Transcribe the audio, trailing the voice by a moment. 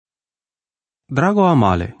Drago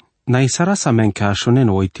amale, na isara sa men che ashonen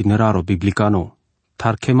o itineraro biblicano,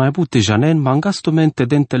 tar che mai bute janen mangastumente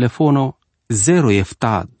den telefono 0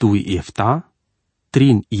 efta 2 efta,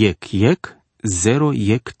 trin iec, 0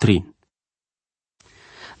 iec trin.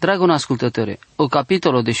 Dragul ascultătore, o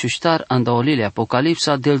capitolo de șuștar andaolile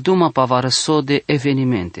Apocalipsa del duma pavarăso de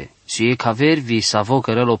evenimente. Și e caver vi savo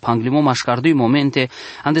cărălo panglimo mașcardui momente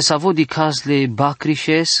ande savo di casle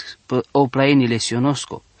bacrișesc pe oplaenile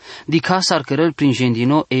sionosco. Di casar cărăl prin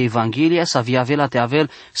gendino e Evanghelia sa vi avela te avel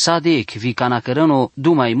sadec vi cana cărăno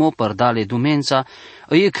dumaimo părdale dumența,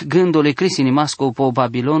 îiec gândole crisinimasco po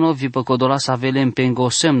Babilono vi păcodola sa velem pengo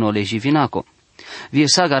semnole jivinaco. Vi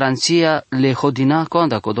sa garanția le hodinaco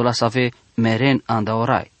anda codola sa ve meren anda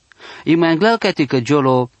orai. I mai anglal că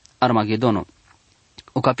giolo Armagedono.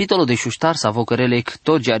 O capitolo de șuștar sa vocărelec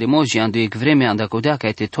tot giarimoji anduiec vreme anda codea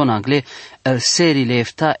că te ton angle el serile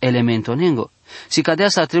efta elementonengo. Si cadea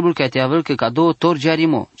sa trebul că te avel că cadou tor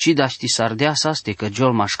giarimo, ci daști sardea sa ste că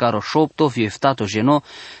giol mașcaro șopto vi eftato geno,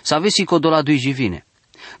 sa vesi codola dui jivine.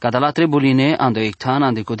 Cada la trebuline andoiec tan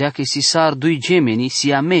ande codea că si sar dui gemeni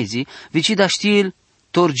si amezi, vici daștil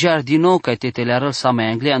tor giardino că te telearăl sa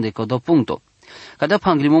mai angle ande codo punto. Cada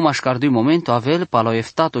panglimo mașcardui momento avel pala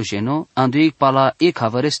eftato geno, anduic pala ec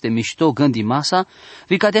havereste mișto gândi masa,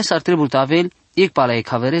 vi cadea s-ar trebul avel, ec pala ec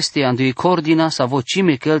havereste anduic ordina sa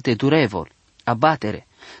vocime călte durevol, abatere,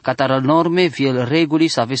 catarăl norme viel reguli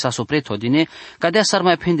sa vesa sopret hodine, cadea s-ar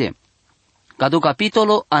mai pende. Cadu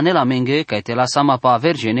capitolo anela menge, ca te la sama pa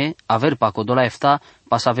vergene, aver pa codola efta,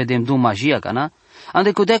 pa sa vedem du magia cana,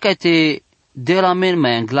 ande codea ca te de la men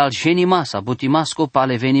mai anglal genimasa, butimasco pal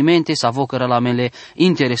evenimente sa vocără la mele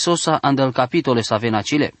interesosa andel capitole sa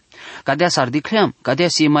venacile. Cadea s-ar dicleam, cadea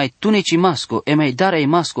si mai tunecimasco, e mai darei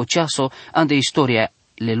masco ceaso ande istoria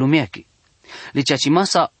le lumeachi. Le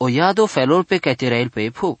ceacimasa o iado felul pe ca te rael pe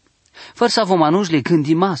epu. Făr sa vomanuș le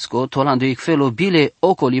gândimasco, tolandoic felo bile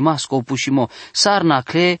ocolimasco pușimo, sarna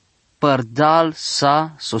cle părdal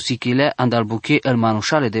sa sosichile andal buche el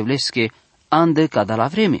manușale de vlesche ande cada la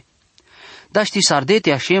vreme. Da ști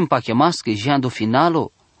sardete așem pachemasche jiando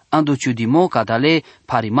finalo, andu ciudimo cadale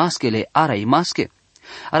parimaschele araimasche.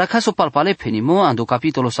 Aracaso palpale penimo andu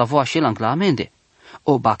capitolo savo așel angla amende.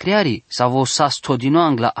 O bacreari savo sas todino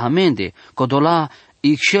angla amende, codola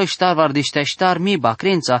ixel ștar vardește ștar mi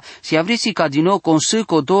bacrența, si avrisi ca dino consă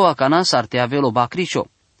codoa cana sarte avelo bacrișo.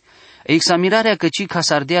 Examinarea căci ca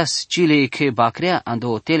sardeas cile che bacrea ando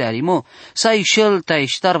hotele arimo, sa ixel ta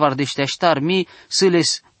ștar vardește ștar mi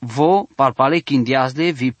săles vo palpale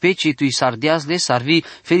chindiazle vi peci tui sardeazle sarvi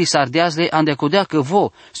feri sardeazle ande codea că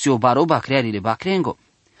vo si o baro bacrearile bacrengo.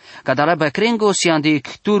 Cadala bacrengo si ande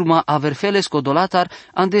turma averfeles codolatar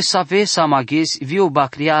ande save samaghes vio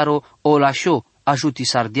bacriaro o lascio ajuti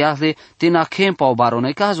sardeazle tena kempa o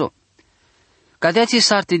barone cazo. Cadeați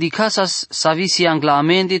sarte di casas savisi angla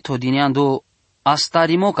amende todineando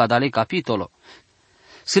astarimo cadale capitolo.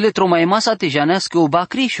 Se le tromai masa te janească o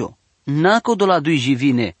bacrișo. Naco do la dui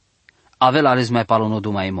jivine, avel ales mai palono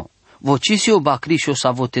dumaimo. Vocisio bacrișo sa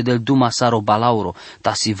vote del duma saro balauro,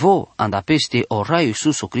 ta si vo anda peste o raiu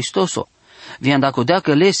Iisuso Cristoso. Vi anda codea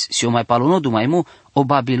că les si o mai palono dumaimo, o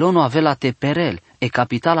Babilono avela te perel, e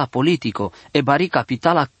capitala politico, e bari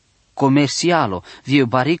capitala comercialo, vi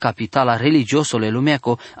bari capitala religioso le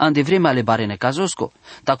lumeaco, ande vreme ale barene cazosco,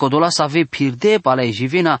 ta codola sa ave pirde pala e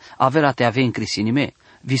jivina, avela te ave în crisinime.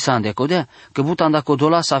 Visande codea, că butanda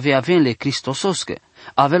codola să avea avenle cristososcă,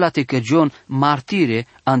 avea te cărgion martire,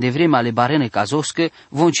 ande vreme ale barene cazoscă,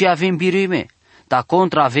 vonci avem biruime, ta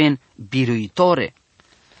contra aven biruitore.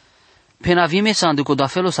 Penavime să andu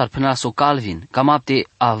codafelo s-ar până so Calvin, cam apte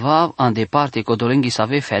avav ande parte codolenghi să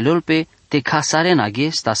ave felul pe te casarena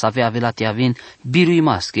gesta să avea te aven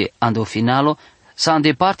biruimasche, ando finalo, să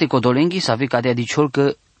ande parte codolenghi să ave cadea diciol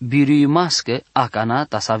că biruimască acana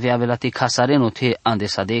ta să avea velate casareno te ande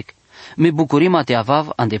sadec. Me bucurima te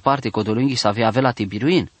avav ande parte codolenghi să avea velate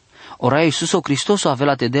biruin. Ora Iisuso Cristoso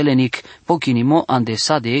avelate delenic pochinimo ande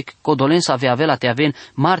sadec, codolen să avea velate aven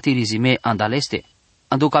martirizime andaleste.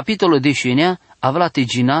 Ando capitolo de șenea avelate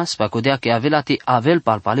gina spacodea că avelate avel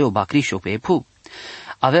palpaleo bacrișo pe epu.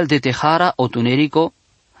 Avel de tehara otunerico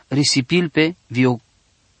risipilpe vio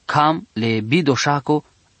cam le bidoșaco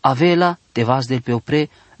avela te vas del pe opre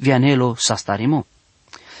vianelo sastarimo.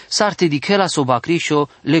 Sarte dichela so bacrișo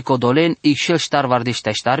le codolen ixel ștar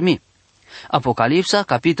vardește ștarmi. Apocalipsa,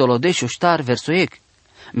 capitolo de ștar versoiec.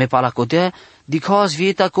 Me palacodea, dicoas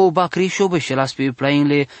vieta co bacrișo bășelas pe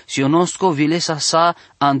plainle sionosco vilesa sa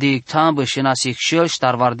andictam bășenas ixel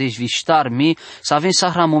ștar vardeș vi ștarmi, să avem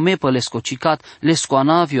sahramome pălesco cicat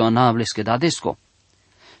lescoana vioana vlesche dadesco.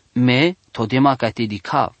 Me, todema ca te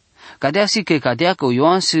dicav. Cadea si che cadea că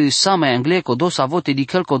Ioan si sa mai angle codo sa vote di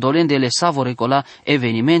quel codolendele savore cola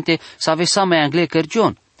evenimente save sa mai angle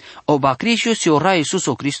cărgion. O bacrișu si ora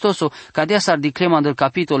Iisuso Cristoso cadea sar di clema del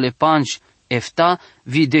capitole 5 efta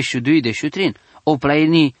vi deșudui deșutrin. O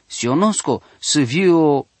plaini sionosco si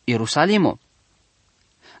viu Ierusalimo.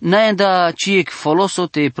 Naenda ciec foloso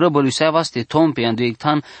te prăbălui seavas te tompe andu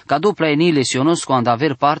ectan cado plaini sionosco and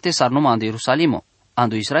aver parte sar numa andu Ierusalimo,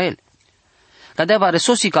 andu Israel. Cadeva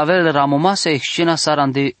resosi cavel ramomase excena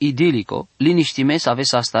sarande idilico, liniștime să ave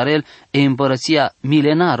astarel e împărăția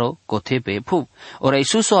milenaro cotepe epu. Ora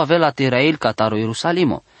Iisuso avea Terael cataro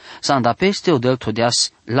Ierusalimo. Sanda peste odel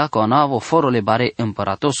todeas la conavo forole bare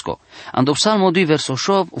împăratosco. Ando psalmo 2 verso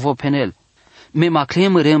 8 vo penel. Me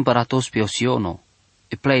maclem re împăratos pe Osiono.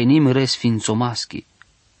 E plainim re sfințomaschi.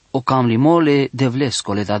 O cam limole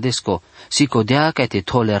devlesco le dadesco, si codea ca te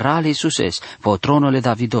tolerale suses, po tronole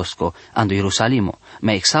Davidosco, ando Ierusalimo,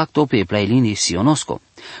 ma exacto pe plailini sionosco.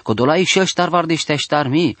 Codola ixel ștarvar de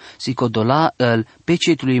șteștarmi, si codola el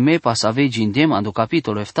pecetului me pasave gindem, ando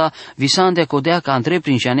capitolo efta, visande codea ca andre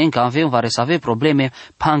prin janen ca avem vare să ave probleme,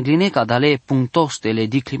 pangline ca dale punctostele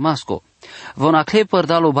di climasco. Vonacle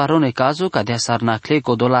părdalo barone cazo, ca dea sarnacle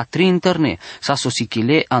codola trinterne, sa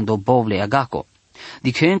sosichile ando bovle agaco.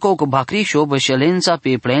 Dichenco că bacrișo bășelența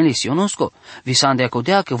pe plenli sionosco, vi sande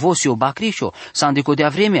acodea că vosio bacrișo, sande codea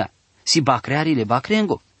vremea, si bacrearile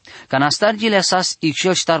bacrengo. Ca nastargile sas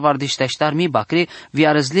ixel ștarvar de șteștarmi bacre, vi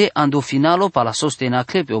arăzle ando finalo pa la sostena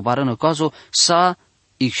clepe o barănă cazo sa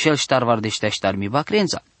ixel ștarvar de șteștarmi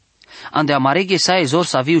bacrența. Ande amareghe sa ezor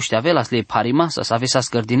sa viu șteavelas le parimasa sa vesa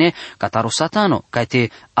scărdine cataro satano, ca te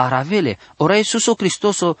aravele, ora Iisuso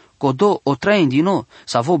Cristoso codo o traindino,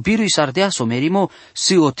 sa vo birui sardea somerimo,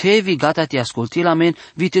 si o tevi gata te asculti la men,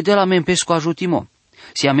 vi te de la men pesco ajutimo.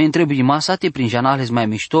 Si a men trebuie masa te prin janales mai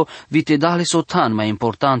mișto, vi te dale sotan mai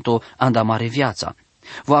importanto andamare viața.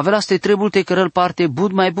 Vo avea ste trebul te cărăl parte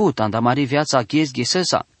bud mai bud andamare viața ghes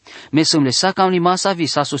ghesesa. Me să-mi lesa cam limasa vi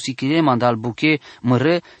sa sosichile mandal buche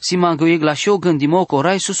mără si mangăieg la șo gândimo că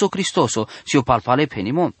ora Iisuso Cristoso si o palpale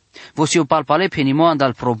penimo. Vo si o palpale penimo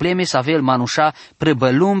andal probleme să avel manușa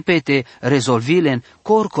prebălum pe te rezolvilen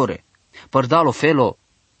corcore. Părdalo felo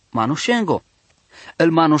manușengo.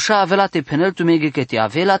 El manușa avea te penel tu mege că te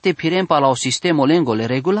avea te pirempa la o sistemo lengo le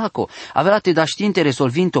regulaco. Avea te da știinte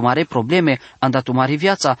rezolvind o mare probleme andat o mare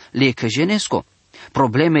viața le căjenesco.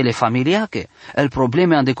 Problemele familiache, el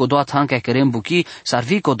probleme ande codoat hanca kerem buchi sar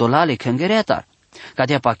vi codolale cângereatar.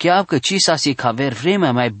 Cadea pacheab că ci sa si caver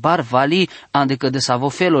vremea mai bar vali ande că de savo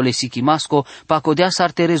felole sichimasco pa codea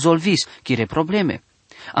sar te rezolvis chire probleme.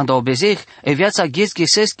 Anda obezeh e viața ghes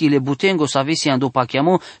gheseschi le butengo sa vesi ando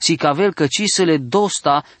pacheamo si cavel că ci să le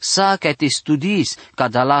dosta sa ca te studis ca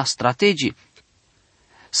da la strategii.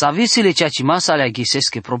 Sa visile cea ci masa le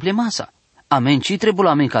ghesesche problemasa. Amen ci trebul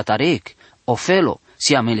amen catarec. O felo,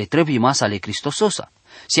 si amele trebuie masa le Cristososa.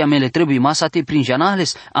 Si amele trebuie masa te prin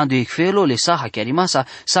janales, ando ec felo le saha chiari masa,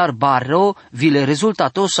 sar barro vile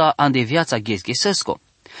rezultatosa ande viața ghesesco.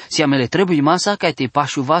 Si amele trebuie masa ca te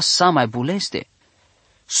pașuvas sa mai buleste.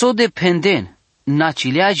 So de penden,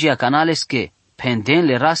 nacileagia canales che, penden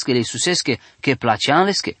le rasche le susesche, che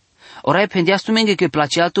placeanlesche. Orai pendeas tu menge che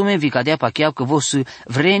placea tu me vi cadea pacheab că vos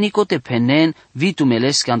vrenico te penen vi tu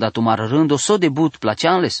melesche andatumar rândo so de but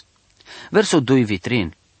placeanles. Verso 2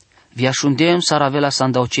 vitrin. Vi așundem sar avea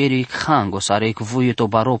sandauceri hango sarec vuieto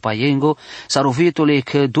baropa yengo, sar uvieto le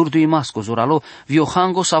că durdui masco zuralo, vio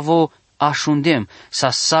hango savo așundem sa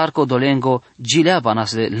sarco dolengo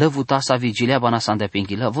gileabanas le lăvuta sa vi gileabanas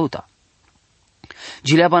andepingi lăvuta.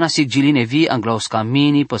 Gileabanas sig giline vi anglaos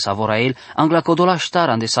camini pe savorael, angla codola ștar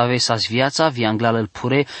ande save sas viața vi angla lăl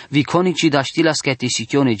pure, vi conici da știla scate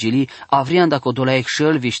sicione gili, avrianda codola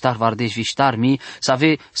exel vi ștar vardeș vi ștar mi,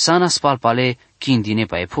 save sana spalpale kindine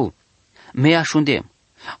pa epu. Me așundem.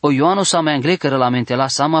 O Ioano sa mai angle că la mentela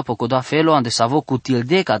sama pe coda felo ande savo cu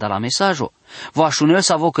tildeca da la mesajo. Va așunel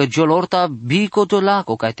savo că giol orta bico do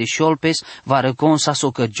laco ca te șolpes va răcon sa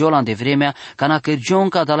so că giol ande vremea ca na că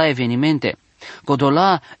gionca da la evenimente.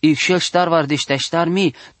 Codola ixel ștarvar de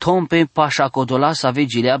șteștarmi, tompe pașa codola să ave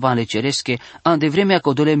gileaba le ceresche, ande vremea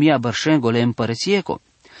codole mia bărșengole împărățieco.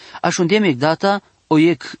 Așundem data o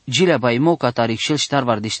ec gileaba imo catar ixel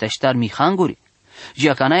ștarvar de șteștarmi hanguri.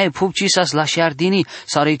 Giacanae pup cisas la șardini,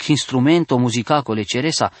 sarec instrumento muzicacole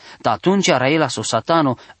ceresa, da atunci raela so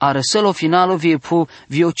satano, arăsălo finalo vie pu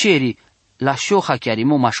vioceri, la șoha chiar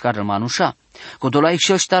imo mașcar manușa. Codola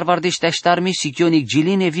ixel ștarvar de șteștarmi, sichionic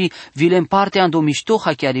giline vi le împarte ando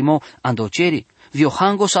miștoha chiar imo andoceri. Vio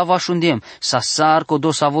hango sa va așundem, sa sar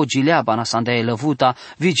codo sa vo gileaba na sanda e lăvuta,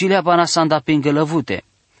 vi gileaba na sanda pingă lăvute.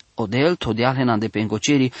 Odel, todialhen ande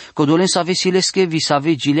pengoceri, codolen sa vesileske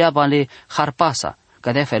visave gileabale harpasa,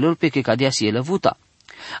 cadea felul pe că cadea si elăvuta.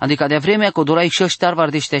 Ande cadea vremea codolai șăștar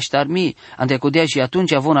vardește ștarmi, ande codea și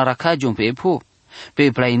atunci avon aracagion pe epu, pe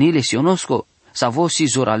plainile sionosco, sa vosi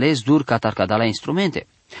zorales dur catar cadala instrumente.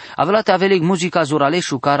 Avelate aveleg muzica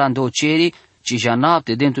zoraleșu cara andoceri, ci ja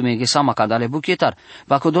napte dentu me gesama cadale buchetar.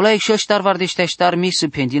 Va codolai șăștar vardește ștarmi să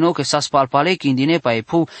pendino că sa spalpale chindine pa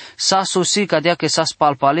epu, sa sosi cadea că sa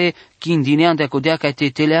spalpale chindine ande codea ca te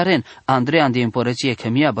telearen, Andrei ande împărăție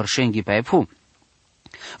chemia bărșenghi pa epu.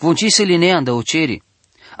 Vonci se linea andoceri.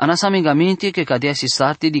 Anasamingamente che cadea si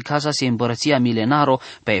starte di casa se împărăția milenaro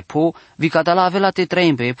pe epu, vi cadala avea te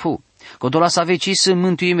trăim pe epu. Codola să aveci să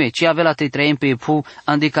mântuime, ci avea te trăim pe epu,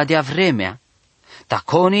 ande cadea vremea.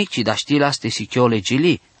 Taconic, ci da știla ste si chiole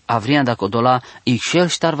gili, avrian da codola, ixel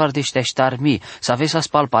ștar vardește ștarmi, să avea să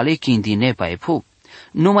spalpale chindine pe epu.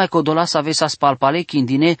 Numai codola să avea să spalpale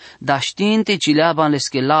chindine, da știnte cileaban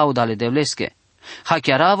lesche laudale devlesche.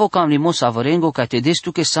 Hachiaravo cam limos savorengo ca te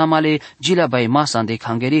destuke samale gileaba masa ande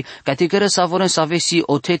hangeri ca te cără savoren să avesi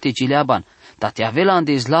otete gileaban. Da te avela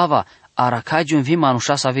ande slava aracagiun vi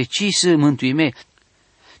manușa să aveci să mântuime.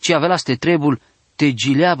 Ci avela ste trebul te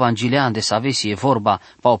gileaban gilean de să avesi e vorba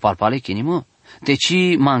pa o palpale chinimă. Te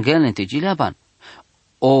ci mangelne te gileaban.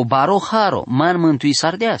 O baroharo man mântui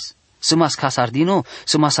sardeas. Să mas casardino,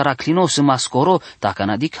 să mas araclino, să mas coro, dacă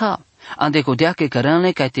nadica. Ande codea că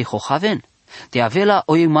cărănle ca te hohaven. Te avela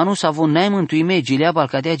o manus avon naim mântuime gilea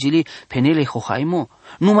balcadea gili penele hohaimo.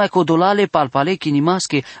 Numai codolale palpale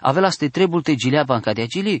chinimasche avela ste trebul te gilea bancadea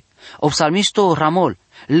gili. Obsalmisto ramol,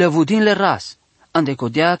 lăvudin le ras. Ande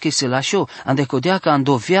codea că se lașo, ande codea că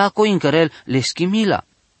andovea co încărel le schimila.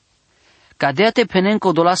 Cadea te penen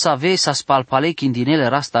codola să ave sa spalpale chindinele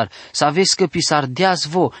rastar, să aveți că pisardeaz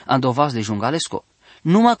vo andovaz de jungalesco.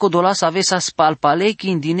 Numai codola să aveți să spalpale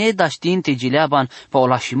chindine da știinte gileaban pa o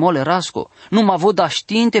lașimole rasco. Numai vă da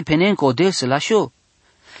știinte penen codel se lașo.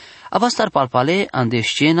 Avastar palpale ande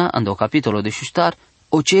scena ando capitolo de șustar,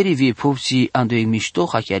 o ceri vi pupsi ando e mișto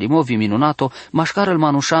hachiarimo vi minunato, mașcarăl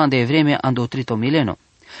manușa ande vreme ando trito mileno.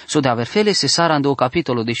 So de averfele se sara ando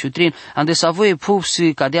capitolo de șutrin, ande sa voie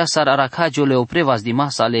pupsi cadea sar aracagio le oprevas di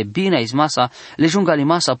masa le bina is masa, le jungali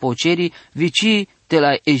masa po ceri vici de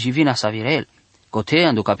la ejivina savirel. Cotea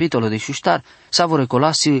ando capitolo de șustar, sa vor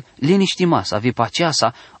recolasi liniști masa vi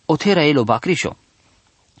paceasa, o tera elo bacrișo.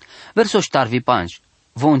 Verso ștar vi panj,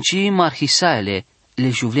 vonci marhisaele le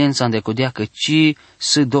juvlența ande codea că ci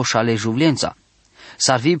să doșa le juvlența.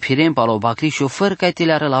 S-ar vi pirem pa lo bacrișo făr ca te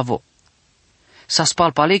le arălavo. Sa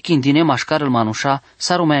spalpale chindine mașcarăl manușa,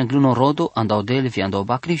 s-ar mai îngluno rodo andaudel vi andau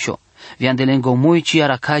bacrișo. Vi andelengo muici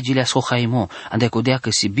aracagile sohaimo, ande codea că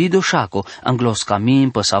si bido șaco anglos camin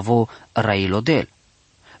păsavo railodel.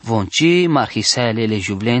 Vonci marhisaele le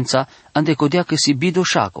juvlența ande codea că si bido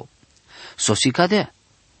șaco. Sosi cadea.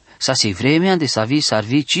 Sa si vreme ande sa vi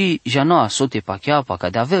sarvici janoa sote pachea pa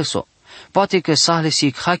cadea verso. Poate că sale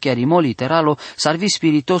si hachiarimo literalo sarvi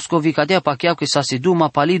spiritosco vi cadea pachea că sa se duma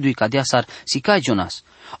palidui cadea sar si cagionas.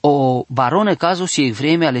 O barone cazo si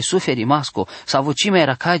vreme ale suferimasco sa vocime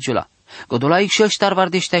era cagiola. Godolai șel ștar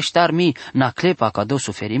vardește ștar mi na clepa ca do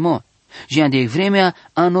suferimo. Jian de vremea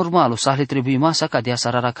anormal o sale trebuie masa cadea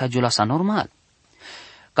sar ara cagiola sa normal.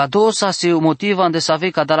 Ca două sa se motiva ande să ave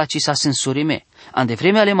cadala ci sa sensurime. Ande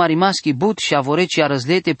vremea le marimaschi but și avoreci a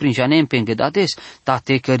răzlete prin janem pe îngădades, ta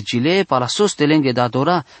te cărgile pa la sos te lenghe da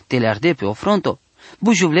dora, te le arde pe o fronto.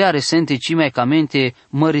 Bujuvlea resente ci mai camente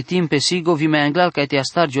măritim pe sigo vi mai anglal ca te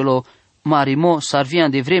astargiolo marimo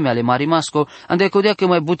sarvian de vremea le marimasco, ande codea că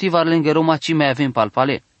mai butivar lenghe Roma ci mai avem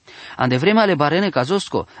palpale. Ande vremea le barene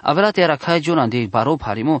cazosco, avelate era cagion ande barop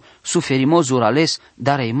harimo, suferimo zurales,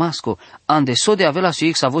 darei masco, ande sode avela su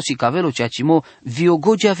ex avosi cavelo ceacimo,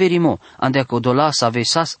 viogogea verimo, ande codola sa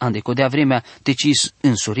vesas, ande codea vremea tecis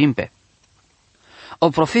însurimpe. O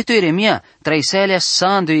profetul Ieremia traisealea sa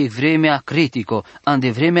ande vremea critico,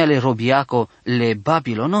 ande vremea le robiaco, le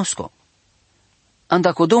babilonosco.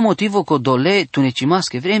 Anda codo motivo codole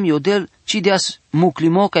tunecimasche vremi odel ci deas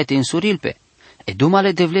muclimo ca te însurilpe. E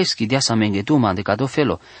dumale devleschi dea sa menge duma ande cado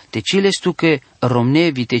felo, te ciles tu că romne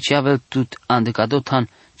vite ce avel tut ande cado tan,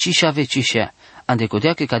 ci și ave ci șea, ande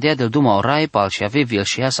codea că cadea del duma orai pal și ave vil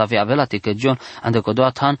și ea să avea avela te căgion, ande codoa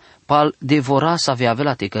tan, pal devora să avea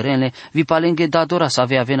avela te cărenle, vi palenghe dadora să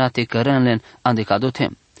avea avena te cărenlen ande cado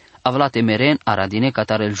tem. Avela te meren aradine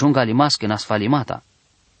catarel junga limasche nasfalimata.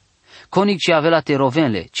 Conic ci avela te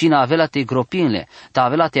rovenle, cina avela te gropinle, ta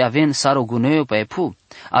avela te aven saroguneu pe epu,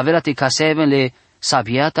 avela te casevenle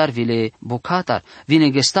sabiatar vile bucatar,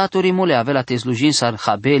 vine gestatorii mule avela te slujin sar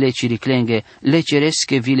habele ciriclenge, le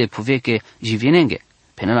ceresche vile puveche jivinenge.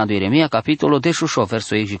 Penela do Ieremia, capitolo 18,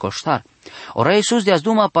 verso 24. Ora Iisus de-ați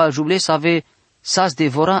duma pa juble s-ați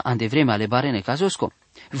devora an de vreme ale barene cazosko.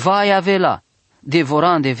 Vai avela,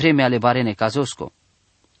 devora an de vreme ale barene cazosko.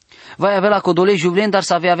 Vai avela codole juvlen, dar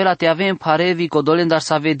să avea te avem parevi codolen, dar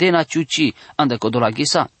să vedena ciuci, ande codola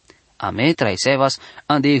ghisa. Ame, traisevas,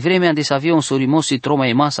 ande vreme ande să avea un sorimosi troma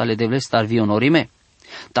e masa le devles tar vi onorime.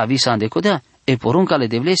 Ta visa ande codea, e porunca le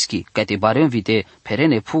devleski, ca te bareon vite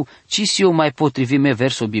perene pu, ci si eu mai potrivime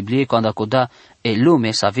verso Biblie quando coda e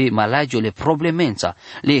lume să avea malagio le problemența,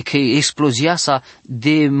 le che exploziasa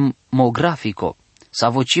demografico, să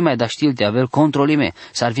voci mai da știl de aver controlime,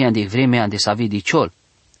 s-ar vi ande vreme ande să avea diciol.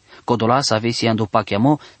 Codola să avea si ando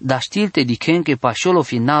pachiamo, da știlte di kenche pașolo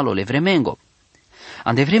finalo le vremengo.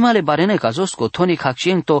 Ande vremea le barene cazosco tonic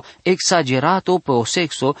accento exagerato pe o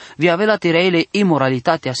sexo vi avea tereile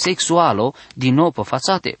imoralitatea sexualo din nou pe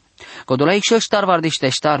fațate. Codola ixel ștar vardește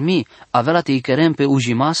ștar mi avea te ikerem pe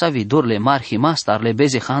ujimasa vidorle marhimastar le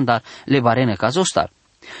beze handar le barene cazostar.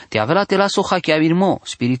 Te avea te laso hachiavirmo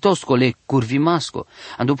spiritosco le curvimasco.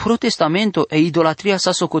 Ando pro testamento e idolatria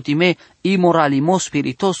sa socotime immoralimo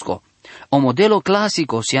spiritosco. O modelo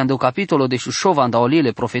classico si ando capitolo de Shushova anda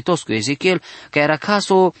olile profetosco Ezechiel, che era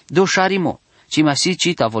caso dosharimo, cima si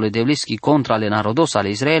cita vole devliski contra le narodos ale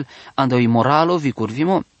Israel, ando immoralo vi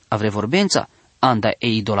curvimo, avre vorbența, anda e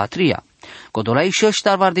idolatria. Codola ixel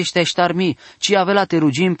ștar vardește ștar mi, ci avea te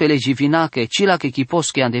rugim pe legivinache, ci la che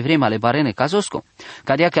chiposche ande vrema le barene cazosco,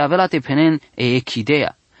 cadea che avea te penen e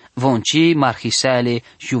echidea, vonci marhisele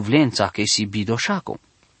juvlența che si bidoșaco.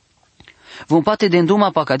 Vom pate de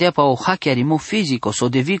înduma pa cadea pa o hachiarimo fizico, so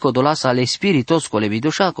devi codolasa ale spiritosco le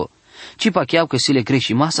bidoșaco, ci pa chiau că si le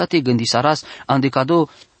greși masa te gândi saras ande cado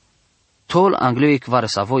tol angloic vară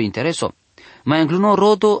sa voi intereso, mai angluno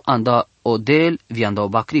rodo anda odel vi anda o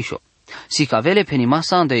bacrișo. Si cavele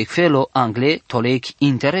penimasa anda ec felo angle tolec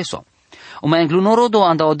intereso. O mai angluno rodo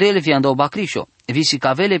anda odel vi anda o bacrișo, vi si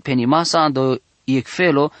cavele penimasa anda ec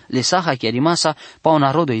felo le saha chiarimasa pa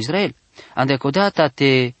una rodo Israel. Ande codeata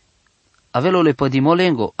te avelo le pădimo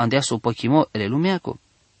lengo, andea so păchimo ele lumeaco.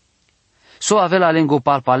 So avela lengo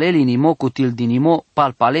palpale linimo cutil dinimo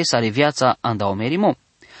palpale sare viața anda omerimo.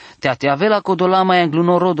 Te avela codola mai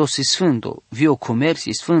angluno rodo si sfânto, vio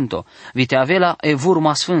comersi sfânto, vi te avela e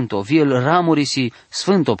vurma sfânto, vi el ramuri si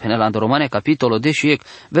sfânto, penelando romane capitolo deșuiec,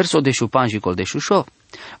 verso deșupanjicol deșușov.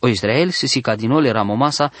 O Israel si cadinole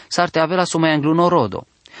ramomasa s-ar te avela so mai angluno rodo.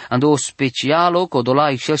 Ando o specialo codola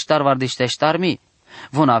ixel ștar vardește ștarmi.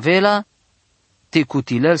 Von avela te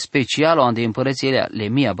cutilel specialo ande împărățiile le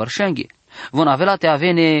mia bărșenghi. Von avela te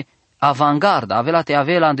avene avangarda, avela te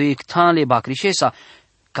avela ando ictan le bacrișesa,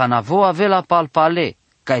 ca navo avela palpale,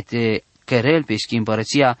 ca te kerel pe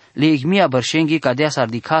împărăția le igmia bărșenghi ca dea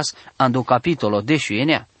sardicas ando capitolo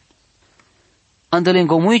deșuienea. Ando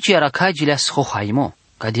lengomuici era cagilea shohaimo,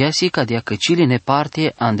 ca dea căcili ne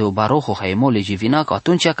parte ande o baro hohaimo legivina, că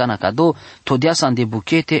atunci ca nacado todea sa ande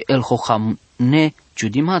buchete el hohamne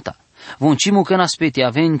ciudimata. Von cimu că n-aspete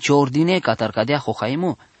aven ce ordine ca tarcadea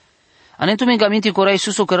hohaimo. Anentume gaminti cora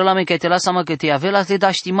Iisusu cărălame că te lasă că te avela te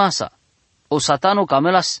da știmasa. O satano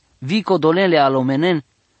camelas vico dolele alomenen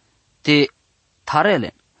te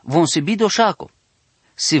tarelen. Von se bidoșaco.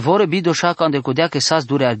 Si vore bidoșaco ande codea că sas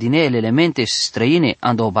dure ardineele elemente străine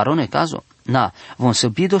ande o barone cazo. Na, von se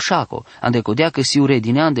bidoșaco ande codea că si ure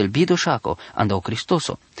dine andel bidoșaco ande o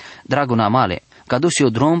Cristoso. Draguna male, cadusi o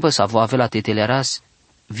drompă sa vo avela te teleras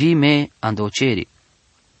vi me ande o ceri.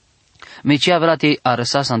 Me ce avela te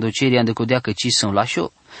arăsas ande o ceri ande codea că ci sunt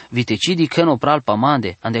lașo. Vite ci di că no pral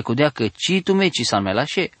pamande ande codea că ci tu me ci san me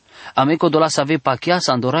lașe. Ame codola să ave pachea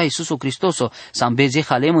să andora Iisusu Cristoso să ambeze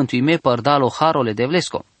halem întuime părdalo harole de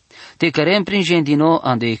vlesco. Te cărem prin gendino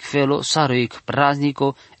ande ec felo saro ec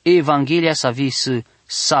praznico Evanghelia să vis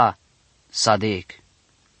sa de ec.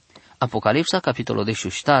 Apocalipsa capitolo de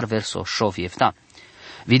șuștar verso șoviefta.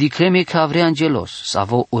 Vidi creme că avre angelos să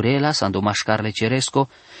avo urela să ando mașcarle ceresco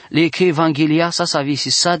le că Evanghelia să visi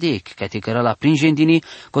sadec, ca te cără la prin gendini,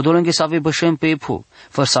 codolânghe să ave bășăm pe epu,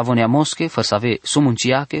 făr să avonea mosche, făr să ave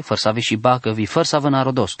sumunciache, făr să ave și bacă, vi făr să avă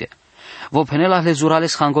narodosche. Vo penela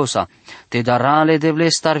lezurales hangosa, te darale de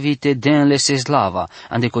vlestar vite denle se slava,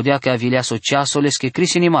 ande codea că avilea sociasoles că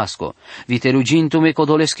crisinimasco, vite rugintume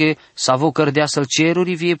codolesche să avo cărdea să-l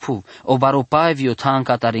ceruri vi epu, o baropai vi o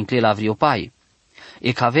tanca tarincle la vriopai.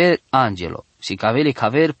 E caver angelo, si cavele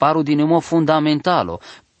caver paru dinimo fundamentalo,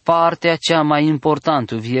 partea cea mai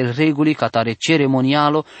importantă vie reguli ca tare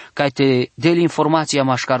ceremonialo, ca te del informația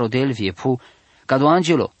mașcaro del vie pu, ca do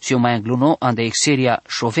angelo, si o mai angluno ande exeria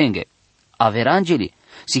șovenghe. Aver angeli,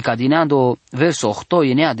 Si cadinando verso 8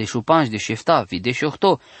 enea de šupanj de šefta videš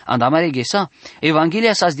 8, andamare gesa,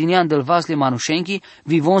 Evangelia sa zdinian del vasle manushenki,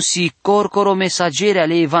 vivon si corcoro messaggere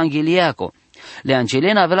ale evangeliaco. Le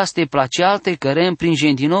angelena velaste placealte cărem prin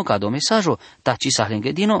gendino ca do mesajo, taci sa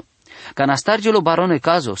lengedino. Ca nastargelo barone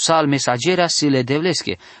cazo, sa al messagerea si le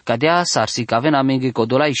devleske, ca dea sar si cavena menge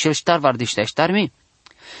codolai shel ștar vardiștea ștarmi.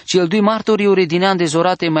 Cel dui martorii uredinean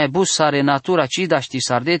dezorate mai bus sare natura cida ști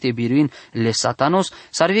sardete biruin le satanos,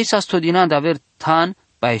 sarvisa stodinan de aver tan,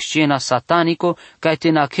 pa escena satanico, ca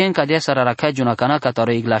tenaken ca dea sararacagiuna canaca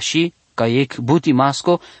taro iglași, ca ec buti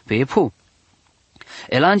masco, pe epu.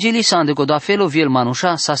 El angeli sa andecoda felo viel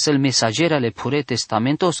manusha sa sel mesagera le pure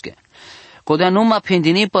testamentosche. Codea numa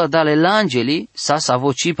pendini pe dale l'angeli sa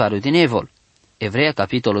voci paru din evol. Evreia,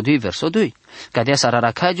 capitolul 2, verso 2. Cadea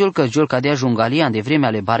sararacagiul căgiul cadea jungalia de vremea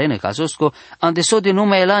ale barene cazosco, andeso de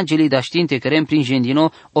nume el angelii da știnte cărem prin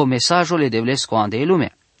gendino o mesajole de vlesco ande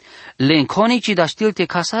lume. Lenconici da știlte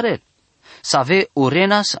casarel. Save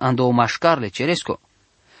urenas ando o mașcarle ceresco.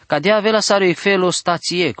 Cadea avea saro e felo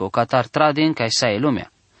stațieco, catar traden ca sa e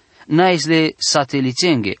lumea. Naisle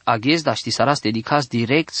satelițenge, aghez da ști saras dedicas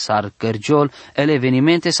direct sar cărgiol, el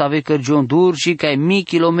evenimente save cărgion dur și ca 1000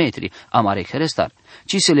 kilometri, amare herestar.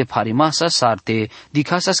 Ci se le pari masa sarte,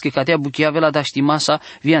 dicasas că cadea buchia avea da ști masa,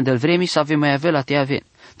 vian del vremi save mai avea te aven.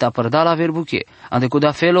 Da părda la ver buche, ande cu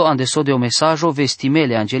da felo, ande so de o mesajo,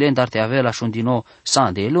 vestimele angelen dar te avea la șundino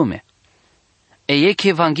sa de lume. Eiec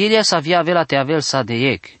Evanghelia sa via avea te avea sa de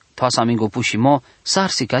ec, toasa mingo pușimo, sar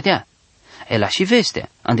si cadea. Ela și vestea,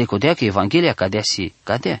 ande codea că Evanghelia cadea si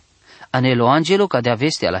cadea. Anelo angelo cadea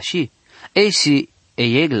vestea la și. Ei si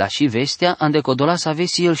eieg la și vestea, ande codola sa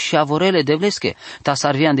vesi el și avorele de vlesche. Ta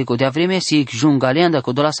sarvia ande codea vreme si ec jungalean de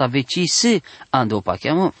codola sa veci si ande o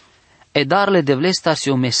pacheamă. E darle de vlestar si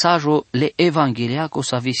o mesajo le Evanghelia co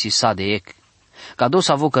sa visi sa de ec. Cado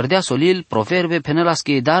sa vo cărdea solil proverbe penelas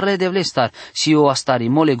că e darle de vlestar si o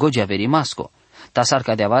astarimole gogea verimasco. Ta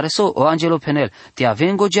sarca de avareso, o angelo penel, te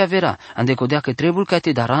avengo giavera, ande codea că trebul ca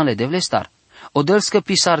te daranle de vlestar. O dălscă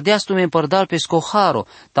pisardeastu me împărdal pe scoharo,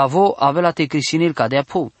 ta vo avela te crisinil ca de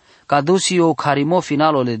pu. Ca dusi o carimo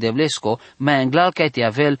finalole de vlesco, mai englal ca te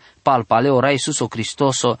avel palpaleo rai suso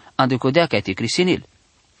Cristoso, ande codea ca te crisinil.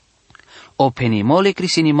 O penimole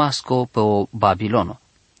crisinimasco pe o Babilono.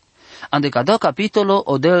 Ande cada capitolo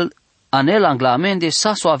o del anel anglamende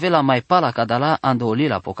saso avela mai pala cadala ando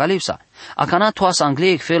olil Apocalipsa. Acana toas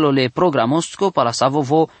angleic felole programosco pala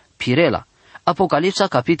savovo pirela. Apocalipsa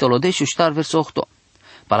capitolo 10 verso 8.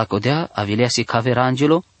 Pala codea avileasi cavera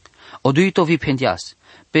angelo, oduito vi pendias,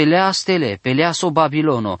 pelea stele, peleaso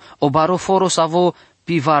Babilono, o baroforo savo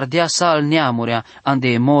pivardea sal neamurea,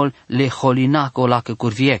 ande emol le holinaco la că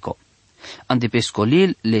curvieco. Ande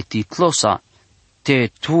pescolil le titlosa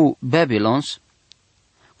te tu Babylons,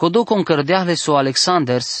 codo concărdeahle so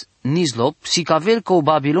Alexanders Nislop, si cavel co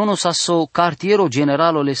Babilono sa so cartiero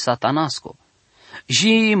generalo le satanasco.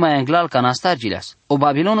 Și mai englal ca nastargileas, o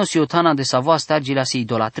Babilono si otana de savo astargileas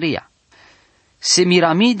idolatria.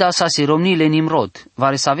 Semiramida sa se romni le Nimrod,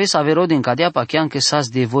 vare sa ves averod în cadea pachean că sa-s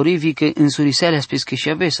devorivi că însuriseleas pesche și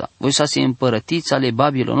avesa. Voi sa se împărătiți ale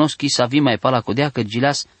Babilonoschi sa vi mai pala codea că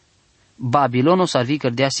gileas Babilonos ar vi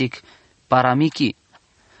cărdeasic paramichi.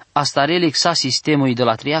 Astarelic sa sistemul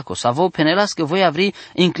idolatriaco, sa vo penelas că voi avri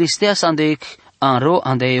inclistea sa andeic anro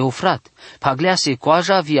ande Eufrat, paglea se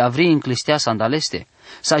coaja vi avri inclistea sa andaleste,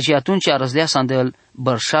 sa și atunci a răzlea sa andel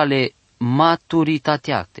bărșale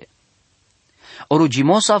maturitateacte.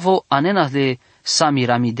 Orugimosa vo anena de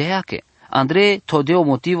samiramideache, Andrei todeo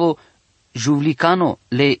motivo juvlicano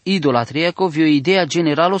le idolatriaco vi o idea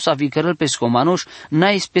generalo sa vi cărăl pescomanoș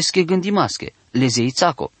nais pesche gândimasche, le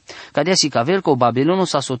zeițaco, cadea si cavel co Babilono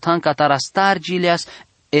sa sotan catara stargileas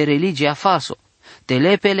e religia falso, te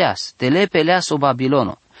le peleas o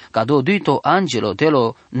Babilono, cado duito angelo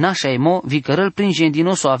telo nașa emo vi cărăl prin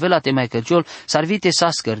gendinoso avela te mai cărciol sarvite sa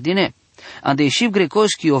scărdine, ande și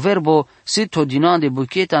grecoschi o verbo sitodino de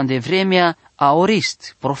bucheta ande vremea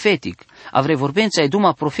aorist, profetic, avre vorbența e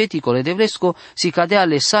duma profeticole de vlesco, si cadea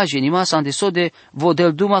le saje nimasa ande sode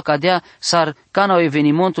vodel duma cadea sar cana o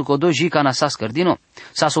evenimentul codo jicana sa scărdino,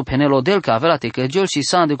 sa so penelodel ca avela te căgiol si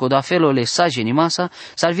sa ande coda felo le saje nimasa,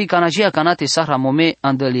 sar vi canagia canate sarra mome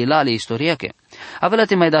andălilale istoriache. Avela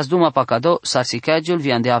te mai das duma pa cado sar si căgiol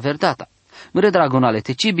vi ande averdata. Mire dragonale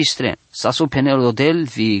te ci bistren, sa so penelodel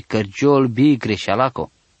vi căgiol bi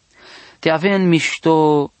greșalaco. Te aven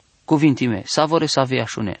mișto cuvintime, savore sa vea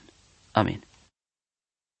șunen. Amin.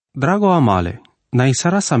 Drago amale,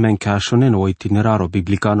 naisara sa men ca șunen o itineraro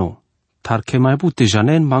biblicano, tar che mai bute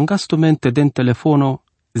janen mangasto mente den telefono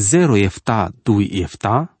 0 efta 2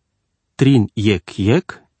 efta trin jek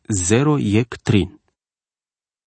jek 0 jek trin.